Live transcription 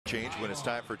change. When it's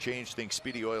time for change, think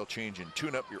Speedy Oil Change and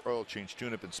Tune-Up. Your oil change,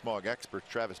 tune-up, and smog expert.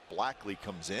 Travis Blackley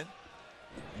comes in.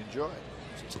 Enjoy.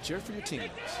 It's a cheer for your teams.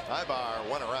 Ibar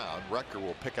went around. Recker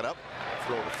will pick it up,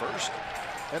 throw to first,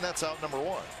 and that's out number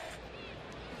one.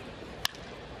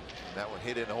 That one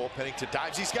hit in the hole. Pennington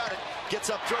dives. He's got it. Gets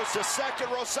up, throws to second.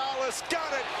 Rosales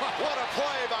got it. What a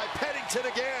play by Pennington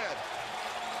again.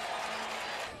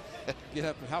 Get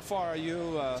up. How far are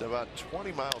you? It's about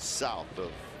 20 miles south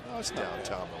of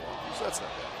downtown Milwaukee. So that's not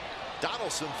bad.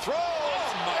 Donaldson throws,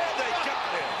 and they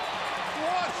got him.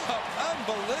 What an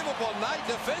unbelievable night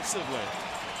defensively.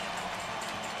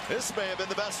 This may have been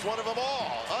the best one of them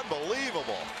all.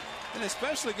 Unbelievable. And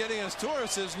especially getting his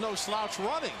tourists is no slouch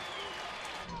running.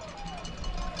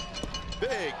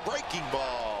 Big breaking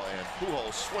ball, and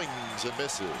Pujols swings and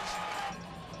misses.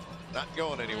 Not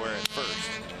going anywhere at first.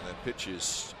 And that pitch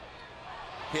is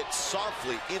hit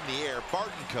softly in the air.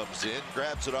 Barton comes in,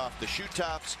 grabs it off the shoe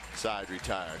tops, side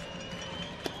retired.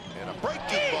 And a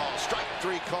breaking ball, strike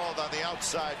three called on the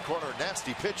outside corner.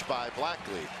 Nasty pitch by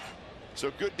Blackley.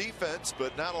 So good defense,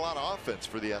 but not a lot of offense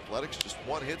for the Athletics. Just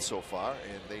one hit so far,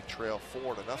 and they trail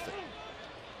 4-0.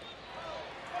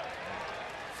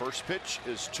 First pitch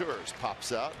is Tours,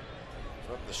 pops out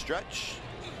from the stretch.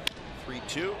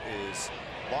 3-2 is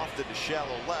lofted to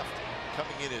shallow left.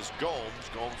 Coming in is Gomes.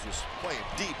 Gomes was playing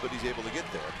deep, but he's able to get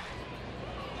there.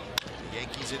 The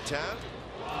Yankees in town.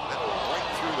 That one right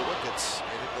through the wickets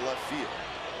and into left field.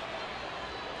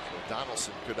 So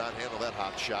Donaldson could not handle that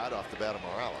hot shot off the bat of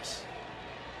Morales.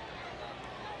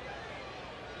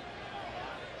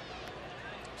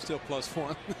 Still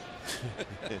 +1.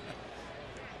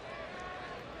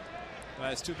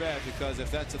 That's too bad, because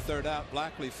if that's a third out,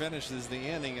 Blackley finishes the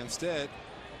inning instead.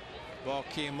 Ball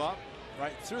came up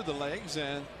right through the legs,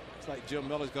 and it's like Joe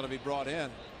Miller's going to be brought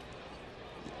in.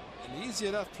 An easy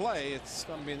enough play. It's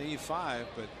going to be an E5,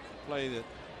 but play that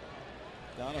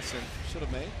Donaldson should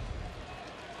have made.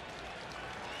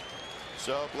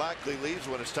 So Blackley leaves.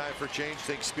 When it's time for change,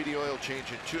 think Speedy Oil Change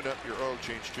and Tune-Up. Your oil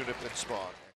change, tune-up, and smog.